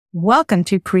Welcome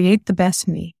to Create the Best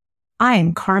Me. I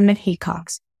am Carmen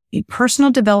Hecox, a personal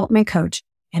development coach,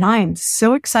 and I am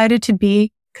so excited to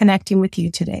be connecting with you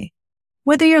today.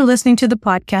 Whether you're listening to the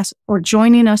podcast or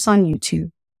joining us on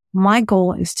YouTube, my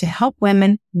goal is to help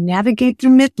women navigate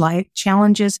through midlife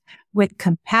challenges with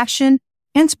compassion,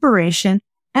 inspiration,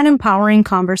 and empowering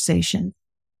conversation.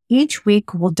 Each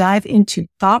week, we'll dive into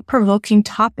thought-provoking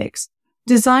topics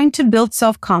designed to build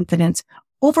self-confidence,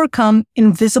 overcome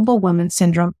invisible woman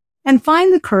syndrome, and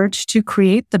find the courage to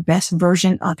create the best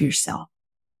version of yourself.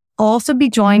 I'll also be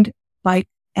joined by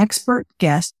expert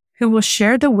guests who will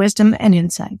share the wisdom and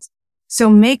insights. So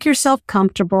make yourself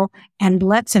comfortable and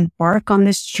let's embark on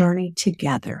this journey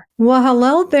together. Well,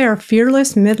 hello there,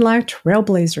 fearless midlife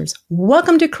trailblazers.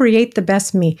 Welcome to Create the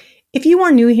Best Me. If you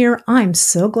are new here, I'm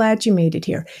so glad you made it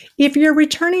here. If you're a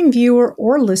returning viewer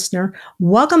or listener,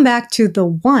 welcome back to the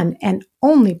one and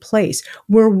only place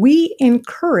where we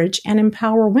encourage and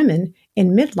empower women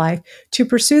in midlife to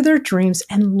pursue their dreams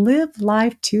and live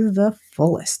life to the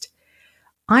fullest.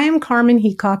 I am Carmen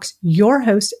Hecox, your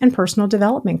host and personal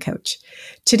development coach.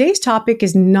 Today's topic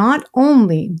is not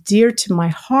only dear to my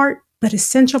heart, but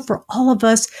essential for all of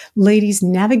us ladies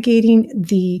navigating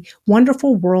the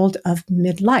wonderful world of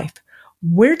midlife.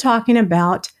 We're talking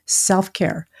about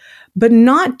self-care, but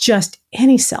not just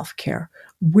any self-care.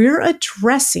 We're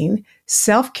addressing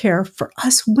self-care for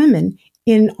us women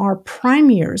in our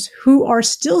prime years who are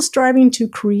still striving to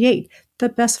create the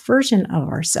best version of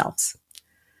ourselves.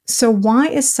 So why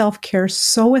is self-care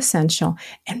so essential?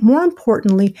 And more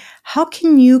importantly, how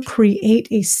can you create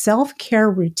a self-care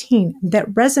routine that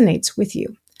resonates with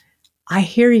you? I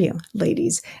hear you,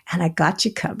 ladies, and I got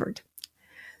you covered.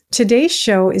 Today's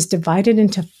show is divided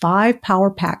into 5 power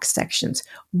pack sections.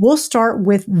 We'll start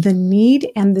with the need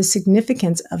and the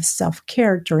significance of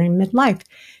self-care during midlife.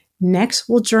 Next,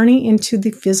 we'll journey into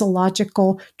the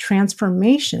physiological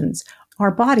transformations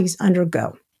our bodies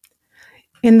undergo.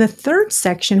 In the third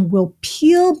section, we'll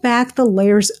peel back the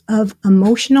layers of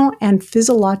emotional and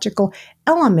physiological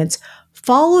elements,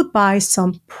 followed by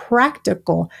some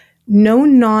practical,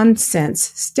 no-nonsense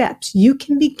steps you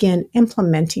can begin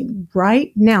implementing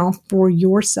right now for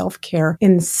your self-care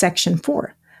in section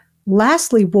 4.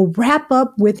 Lastly, we'll wrap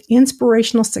up with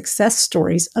inspirational success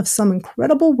stories of some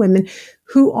incredible women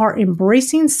who are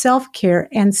embracing self-care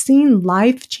and seeing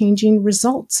life-changing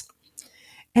results.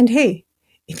 And hey,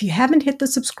 if you haven't hit the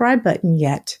subscribe button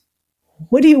yet,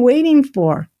 what are you waiting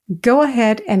for? Go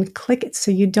ahead and click it so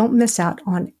you don't miss out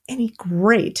on any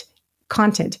great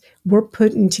content we're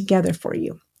putting together for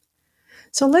you.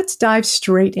 So let's dive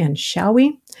straight in, shall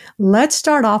we? Let's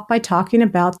start off by talking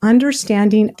about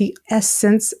understanding the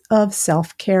essence of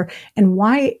self-care and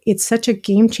why it's such a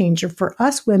game changer for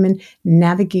us women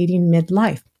navigating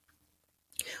midlife.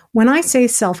 When I say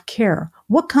self-care,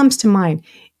 what comes to mind?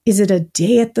 Is it a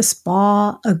day at the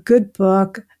spa, a good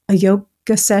book, a yoga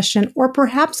session, or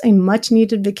perhaps a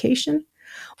much-needed vacation?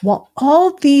 While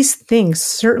all these things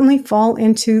certainly fall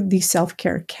into the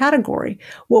self-care category,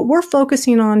 what we're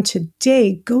focusing on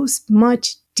today goes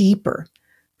much deeper.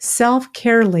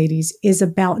 Self-care, ladies, is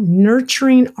about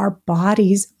nurturing our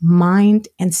bodies, mind,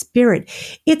 and spirit.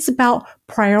 It's about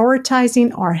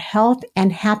prioritizing our health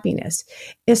and happiness,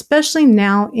 especially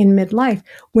now in midlife,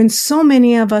 when so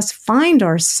many of us find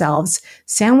ourselves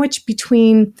sandwiched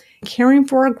between caring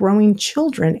for our growing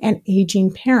children and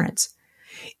aging parents.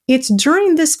 It's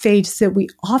during this phase that we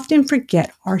often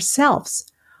forget ourselves.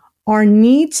 Our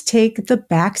needs take the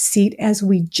back seat as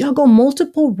we juggle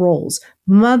multiple roles: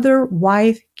 mother,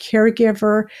 wife,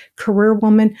 caregiver, career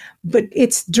woman. But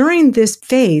it's during this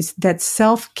phase that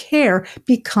self-care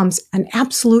becomes an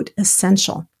absolute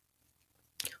essential.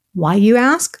 Why, you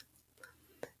ask?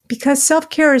 Because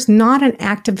self-care is not an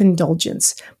act of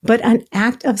indulgence, but an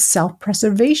act of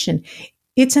self-preservation.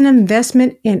 It's an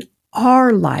investment in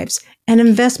our lives, an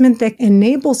investment that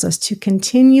enables us to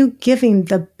continue giving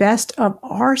the best of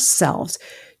ourselves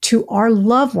to our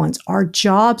loved ones, our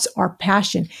jobs, our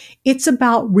passion. It's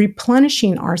about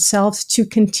replenishing ourselves to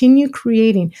continue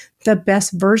creating the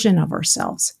best version of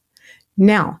ourselves.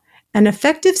 Now, an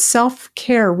effective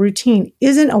self-care routine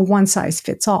isn't a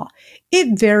one-size-fits-all.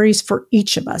 It varies for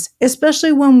each of us,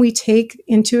 especially when we take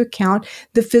into account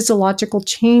the physiological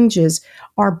changes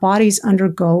our bodies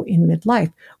undergo in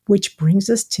midlife, which brings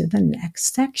us to the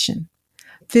next section.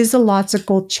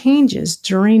 Physiological changes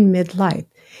during midlife.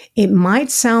 It might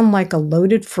sound like a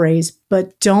loaded phrase,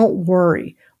 but don't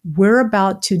worry. We're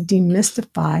about to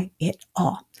demystify it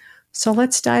all. So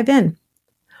let's dive in.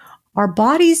 Our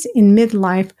bodies in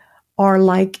midlife are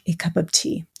like a cup of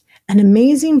tea. an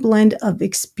amazing blend of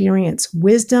experience,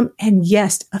 wisdom, and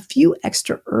yes, a few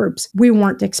extra herbs we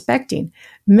weren't expecting.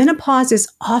 Menopause is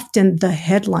often the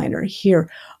headliner here,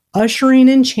 ushering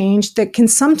in change that can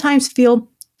sometimes feel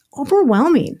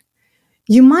overwhelming.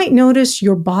 You might notice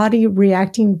your body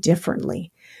reacting differently,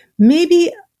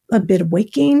 maybe a bit of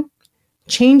waking,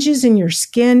 changes in your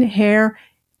skin, hair,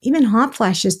 even hot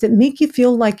flashes that make you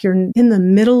feel like you're in the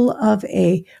middle of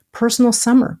a personal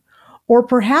summer, or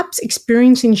perhaps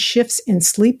experiencing shifts in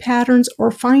sleep patterns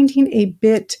or finding a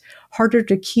bit harder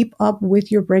to keep up with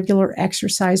your regular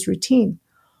exercise routine.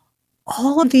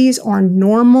 All of these are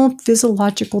normal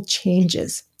physiological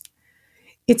changes.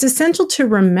 It's essential to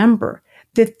remember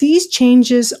that these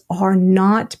changes are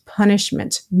not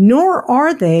punishment, nor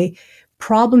are they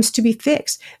problems to be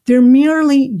fixed. They're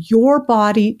merely your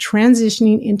body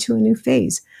transitioning into a new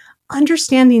phase.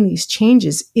 Understanding these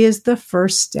changes is the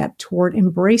first step toward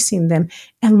embracing them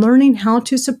and learning how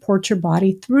to support your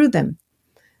body through them.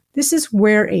 This is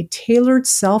where a tailored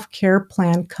self-care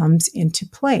plan comes into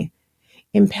play,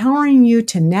 empowering you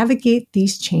to navigate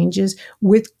these changes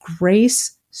with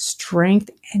grace, strength,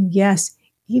 and yes,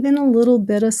 even a little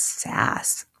bit of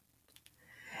sass.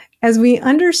 As we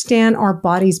understand our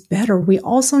bodies better, we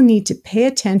also need to pay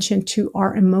attention to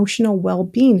our emotional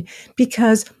well-being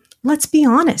because, let's be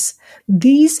honest,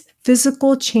 these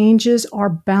physical changes are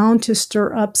bound to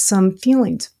stir up some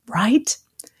feelings, right?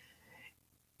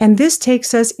 And this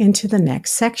takes us into the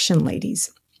next section,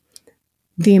 ladies.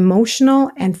 The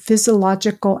emotional and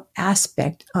physiological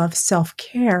aspect of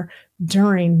self-care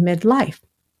during midlife.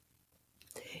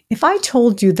 If I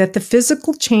told you that the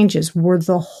physical changes were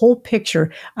the whole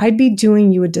picture, I'd be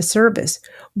doing you a disservice.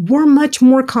 We're much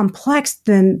more complex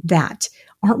than that,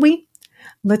 aren't we?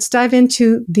 Let's dive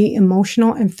into the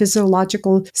emotional and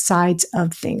physiological sides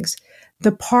of things,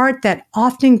 the part that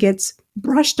often gets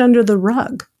brushed under the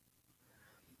rug.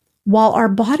 While our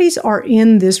bodies are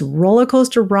in this roller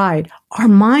coaster ride, our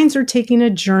minds are taking a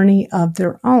journey of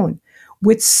their own.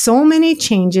 With so many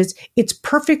changes, it's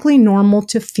perfectly normal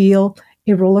to feel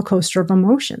a roller coaster of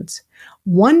emotions.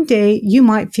 One day, you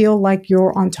might feel like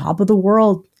you're on top of the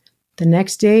world. The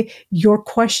next day, you're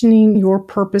questioning your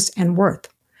purpose and worth.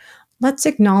 Let's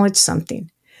acknowledge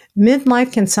something.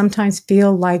 Midlife can sometimes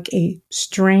feel like a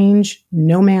strange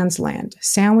no man's land,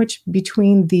 sandwiched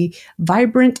between the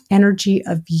vibrant energy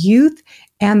of youth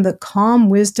and the calm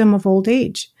wisdom of old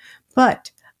age.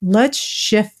 But let's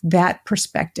shift that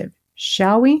perspective,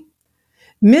 shall we?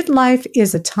 Midlife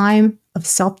is a time of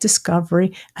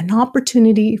self-discovery, an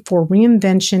opportunity for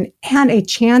reinvention, and a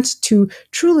chance to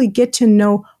truly get to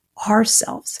know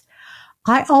ourselves.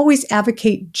 I always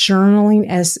advocate journaling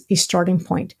as a starting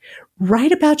point.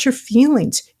 Write about your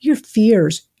feelings, your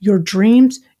fears, your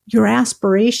dreams, your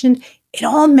aspiration. It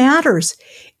all matters.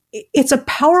 It's a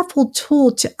powerful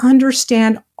tool to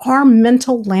understand our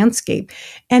mental landscape,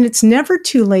 and it's never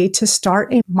too late to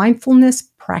start a mindfulness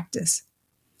practice.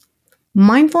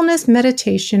 Mindfulness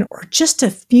meditation, or just a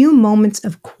few moments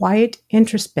of quiet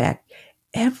introspect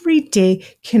every day,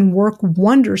 can work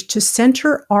wonders to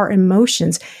center our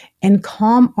emotions and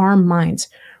calm our minds.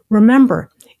 Remember,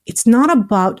 it's not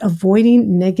about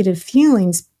avoiding negative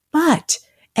feelings, but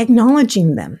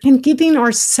acknowledging them and giving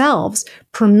ourselves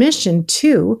permission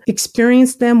to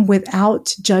experience them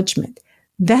without judgment.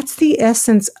 That's the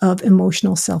essence of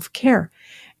emotional self-care.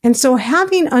 And so,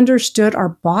 having understood our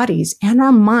bodies and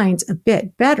our minds a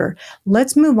bit better,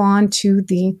 let's move on to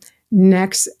the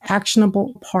next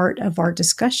actionable part of our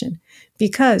discussion,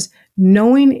 because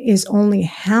knowing is only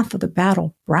half of the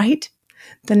battle, right?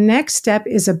 The next step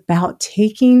is about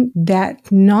taking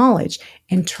that knowledge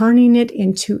and turning it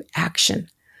into action.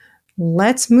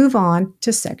 Let's move on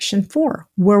to section 4,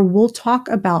 where we'll talk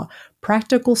about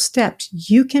practical steps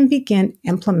you can begin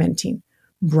implementing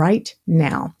right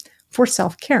now for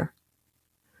self-care.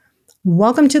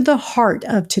 Welcome to the heart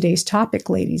of today's topic,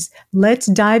 ladies. Let's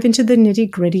dive into the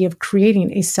nitty-gritty of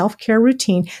creating a self-care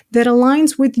routine that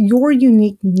aligns with your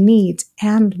unique needs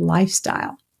and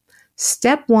lifestyle.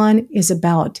 Step 1 is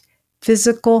about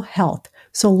physical health.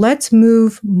 So let's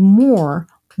move more.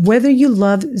 Whether you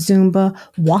love Zumba,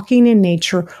 walking in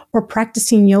nature, or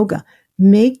practicing yoga,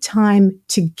 make time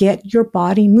to get your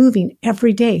body moving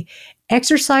every day.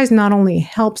 Exercise not only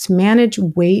helps manage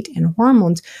weight and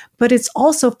hormones, but it's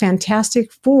also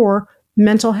fantastic for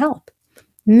mental health.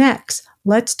 Next,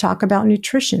 let's talk about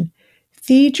nutrition.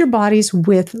 Feed your bodies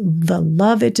with the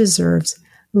love it deserves.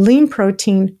 Lean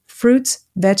protein, fruits,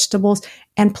 vegetables,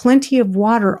 and plenty of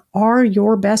water are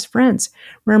your best friends.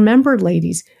 Remember,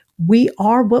 ladies, we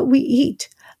are what we eat.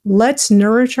 Let's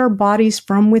nourish our bodies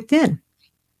from within.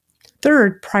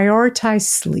 Third, prioritize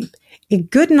sleep. A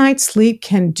good night's sleep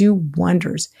can do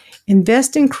wonders.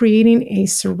 Invest in creating a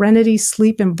serenity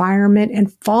sleep environment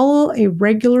and follow a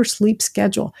regular sleep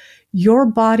schedule. Your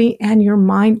body and your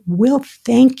mind will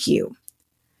thank you.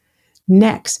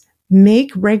 Next,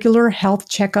 make regular health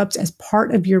checkups as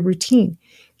part of your routine.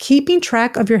 Keeping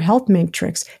track of your health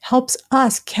matrix helps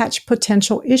us catch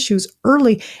potential issues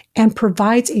early and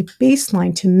provides a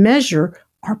baseline to measure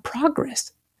our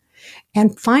progress.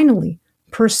 And finally,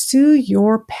 pursue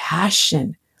your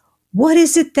passion. What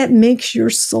is it that makes your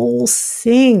soul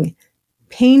sing?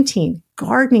 Painting,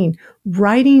 gardening,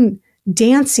 writing,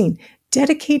 dancing.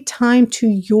 Dedicate time to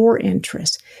your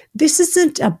interests. This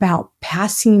isn't about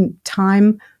passing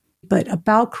time, but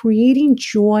about creating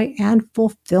joy and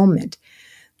fulfillment.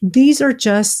 These are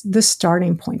just the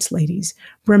starting points, ladies.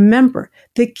 Remember,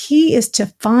 the key is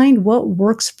to find what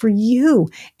works for you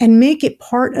and make it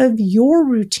part of your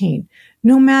routine,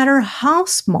 no matter how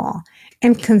small.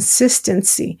 And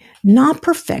consistency, not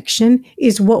perfection,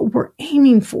 is what we're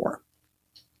aiming for.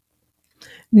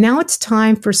 Now it's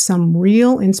time for some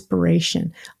real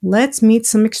inspiration. Let's meet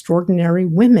some extraordinary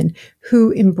women who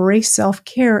embrace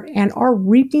self-care and are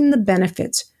reaping the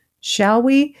benefits. Shall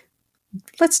we?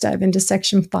 Let's dive into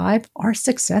section 5, our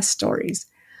success stories.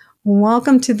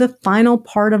 Welcome to the final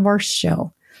part of our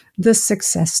show, the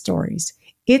success stories.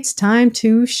 It's time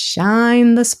to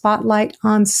shine the spotlight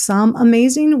on some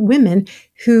amazing women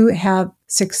who have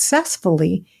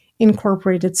successfully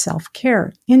incorporated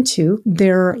self-care into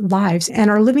their lives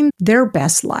and are living their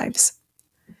best lives.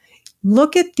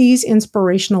 Look at these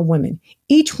inspirational women.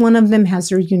 Each one of them has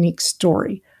their unique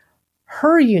story,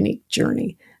 her unique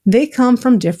journey. They come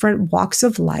from different walks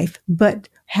of life, but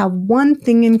have one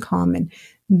thing in common.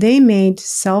 They made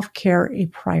self-care a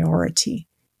priority.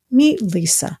 Meet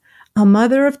Lisa, a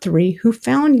mother of 3 who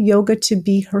found yoga to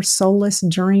be her solace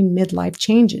during midlife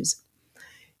changes.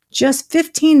 Just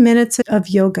 15 minutes of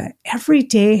yoga every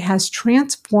day has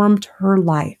transformed her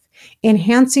life,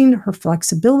 enhancing her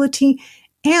flexibility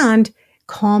and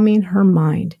calming her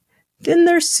mind. Then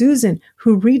there's Susan,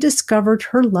 who rediscovered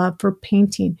her love for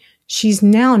painting. She's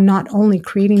now not only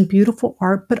creating beautiful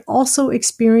art, but also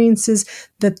experiences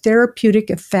the therapeutic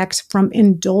effects from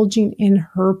indulging in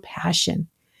her passion.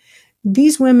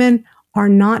 These women are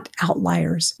not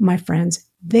outliers, my friends.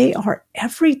 They are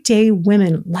everyday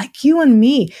women like you and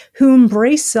me who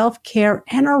embrace self-care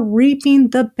and are reaping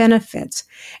the benefits.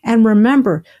 And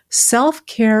remember,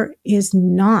 self-care is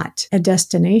not a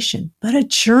destination, but a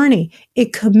journey, a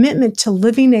commitment to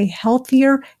living a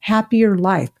healthier, happier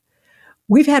life.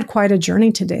 We've had quite a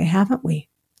journey today, haven't we?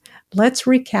 Let's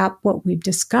recap what we've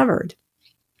discovered.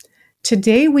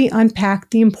 Today, we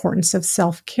unpack the importance of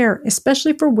self-care,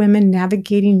 especially for women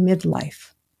navigating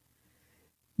midlife.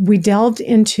 We delved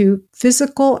into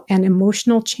physical and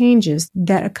emotional changes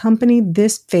that accompany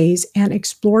this phase and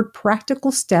explored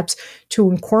practical steps to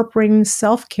incorporating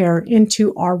self-care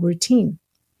into our routine.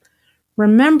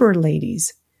 Remember,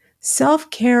 ladies,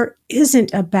 self-care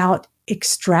isn't about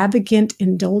extravagant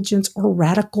indulgence or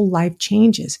radical life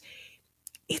changes.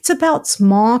 It's about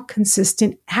small,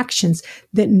 consistent actions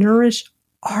that nourish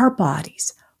our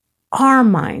bodies, our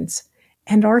minds,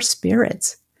 and our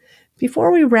spirits.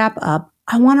 Before we wrap up,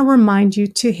 I want to remind you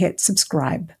to hit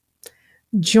subscribe.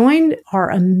 Join our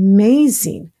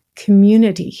amazing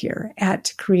community here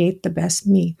at Create the Best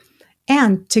Me.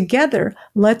 And together,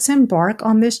 let's embark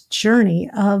on this journey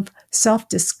of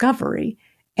self-discovery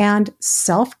and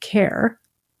self-care.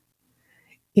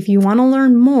 If you want to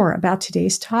learn more about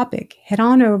today's topic, head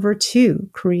on over to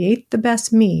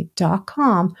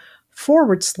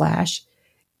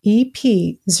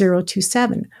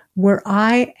createthebestme.com/EP027, where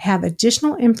I have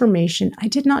additional information I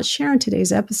did not share in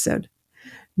today's episode.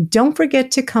 Don't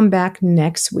forget to come back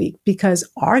next week because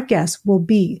our guest will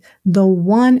be the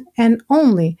one and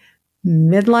only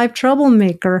midlife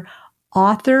troublemaker,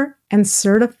 author, and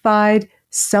certified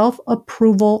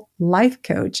self-approval life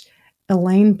coach,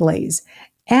 Elaine Blaze.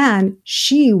 And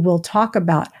she will talk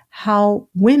about how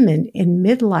women in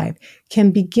midlife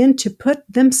can begin to put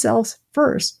themselves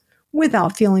first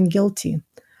without feeling guilty.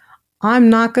 I'm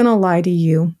not going to lie to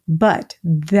you, but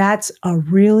that's a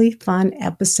really fun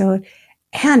episode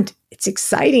and it's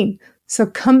exciting. So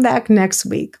come back next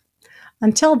week.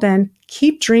 Until then,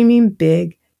 keep dreaming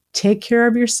big, take care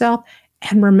of yourself,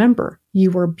 and remember,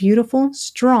 you are beautiful,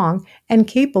 strong, and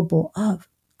capable of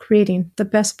creating the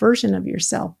best version of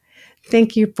yourself.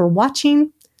 Thank you for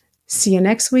watching. See you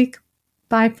next week.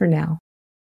 Bye for now.